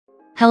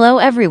Hello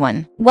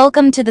everyone,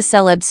 welcome to the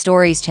Celeb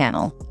Stories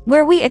channel,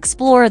 where we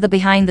explore the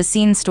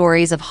behind-the-scenes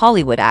stories of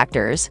Hollywood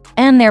actors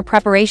and their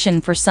preparation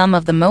for some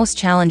of the most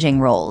challenging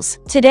roles.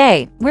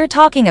 Today, we're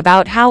talking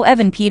about how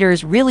Evan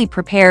Peters really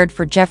prepared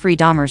for Jeffrey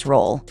Dahmer's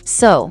role.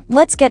 So,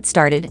 let's get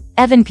started.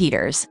 Evan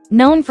Peters,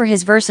 known for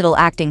his versatile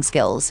acting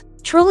skills,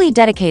 truly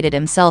dedicated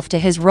himself to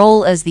his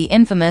role as the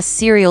infamous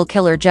serial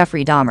killer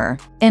Jeffrey Dahmer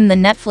in the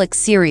Netflix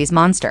series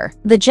Monster,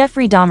 The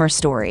Jeffrey Dahmer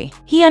Story.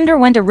 He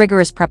underwent a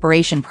rigorous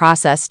preparation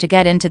process to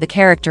get into the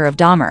character of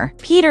Dahmer.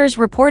 Peters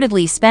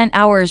reportedly spent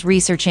hours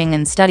researching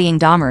and studying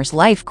Dahmer's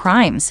life,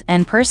 crimes,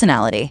 and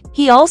personality.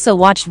 He also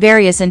watched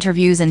various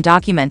interviews and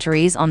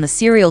documentaries on the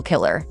serial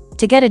killer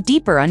to get a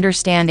deeper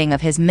understanding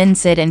of his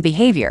mindset and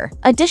behavior.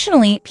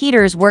 Additionally,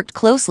 Peters worked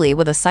closely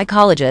with a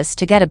psychologist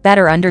to get a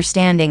better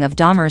understanding of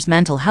Dahmer's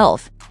mental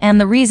health and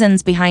the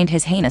reasons behind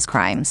his heinous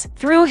crimes.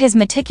 Through his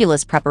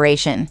meticulous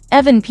preparation,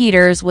 Evan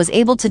Peters was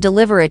able to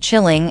deliver a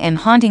chilling and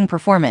haunting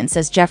performance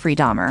as Jeffrey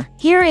Dahmer.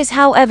 Here is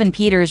how Evan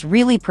Peters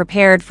really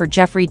prepared for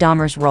Jeffrey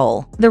Dahmer's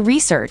role. The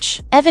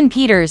research. Evan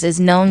Peters is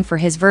known for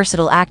his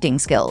versatile acting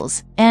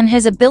skills and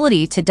his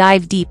ability to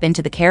dive deep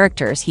into the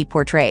characters he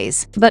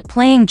portrays. But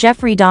playing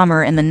Jeffrey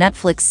Dahmer in the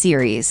Netflix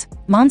series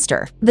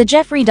Monster, The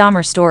Jeffrey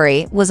Dahmer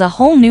Story, was a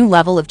whole new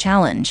level of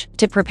challenge.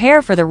 To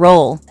prepare for the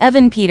role,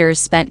 Evan Peters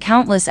spent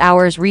countless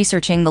hours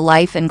researching the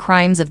life and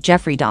crimes of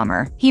Jeffrey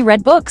Dahmer. He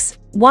read books,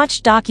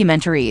 watched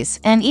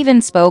documentaries, and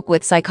even spoke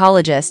with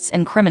psychologists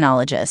and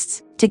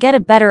criminologists to get a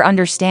better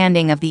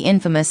understanding of the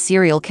infamous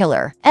serial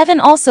killer. Evan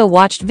also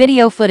watched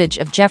video footage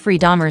of Jeffrey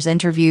Dahmer's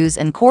interviews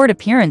and court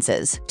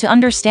appearances to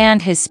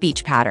understand his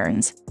speech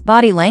patterns,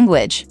 body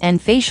language,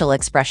 and facial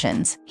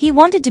expressions. He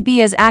wanted to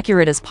be as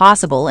accurate as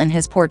possible in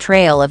his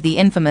portrayal of the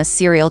infamous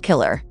serial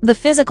killer. The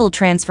physical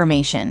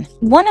transformation.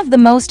 One of the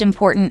most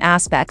important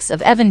aspects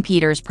of Evan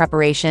Peters'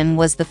 preparation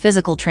was the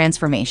physical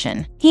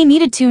transformation. He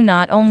needed to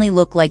not only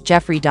look like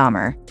Jeffrey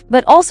Dahmer,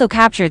 but also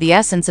capture the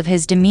essence of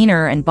his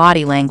demeanor and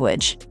body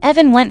language.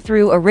 Evan went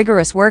through a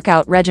rigorous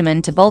workout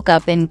regimen to bulk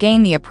up and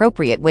gain the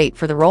appropriate weight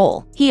for the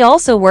role. He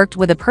also worked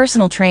with a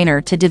personal trainer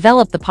to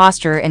develop the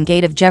posture and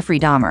gait of Jeffrey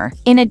Dahmer.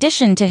 In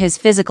addition to his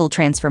physical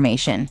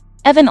transformation,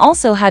 Evan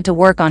also had to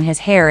work on his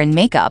hair and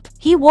makeup.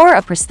 He wore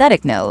a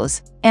prosthetic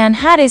nose and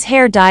had his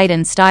hair dyed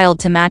and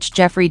styled to match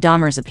Jeffrey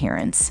Dahmer's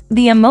appearance.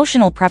 The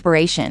emotional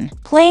preparation.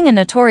 Playing a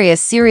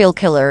notorious serial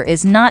killer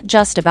is not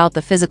just about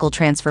the physical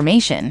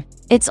transformation.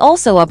 It's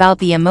also about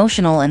the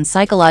emotional and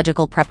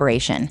psychological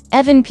preparation.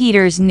 Evan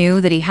Peters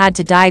knew that he had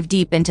to dive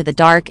deep into the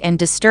dark and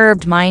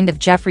disturbed mind of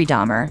Jeffrey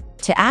Dahmer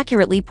to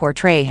accurately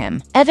portray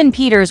him. Evan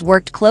Peters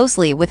worked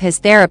closely with his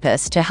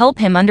therapist to help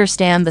him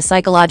understand the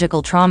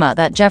psychological trauma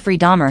that Jeffrey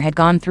Dahmer had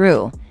gone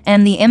through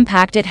and the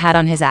impact it had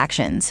on his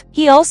actions.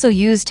 He also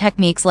used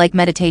techniques like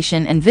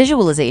meditation and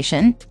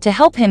visualization to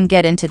help him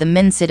get into the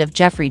mindset of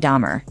Jeffrey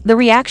Dahmer. The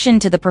reaction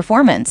to the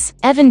performance.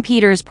 Evan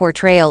Peters'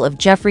 portrayal of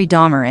Jeffrey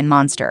Dahmer in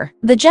Monster,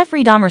 The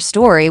Jeffrey Dahmer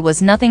Story,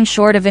 was nothing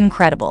short of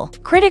incredible.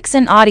 Critics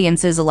and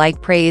audiences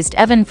alike praised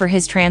Evan for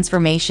his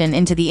transformation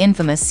into the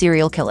infamous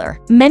serial killer.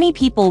 Many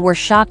people were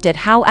shocked at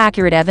how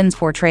accurate Evan's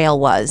portrayal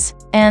was,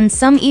 and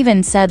some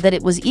even said that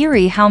it was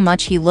eerie how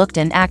much he looked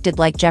and acted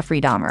like Jeffrey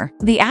Dahmer.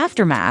 The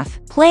aftermath.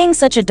 Playing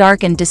such a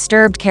dark and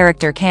disturbed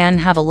character can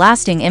have a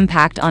lasting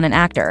impact on an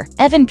actor.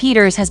 Evan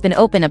Peters has been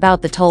open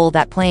about the toll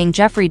that playing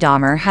Jeffrey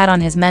Dahmer had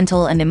on his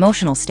mental and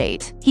emotional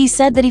state. He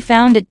said that he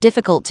found it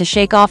difficult to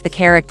shake off the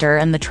character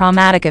and the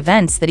traumatic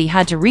events that he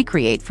had to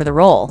recreate for the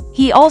role.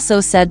 He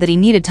also said that he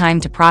needed time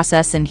to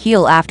process and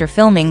heal after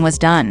filming was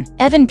done.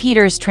 Evan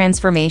Peters'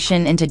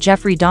 transformation into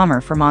Jeffrey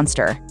Dahmer for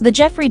Monster, The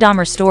Jeffrey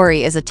Dahmer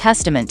Story, is a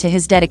testament to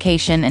his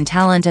dedication and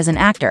talent as an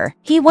actor.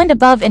 He went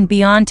above and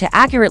beyond to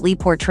accurately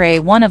portray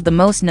one of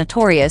the most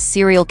notorious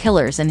serial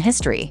killers in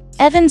history.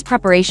 Evan's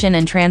preparation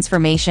and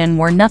transformation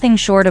were nothing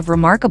short of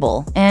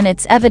remarkable, and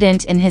it's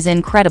evident in his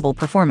incredible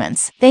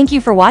performance. Thank you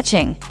for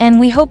watching, and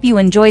we hope you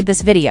enjoyed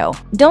this video.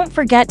 Don't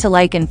forget to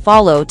like and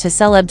follow to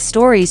Celeb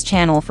Stories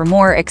channel for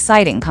more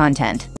exciting content.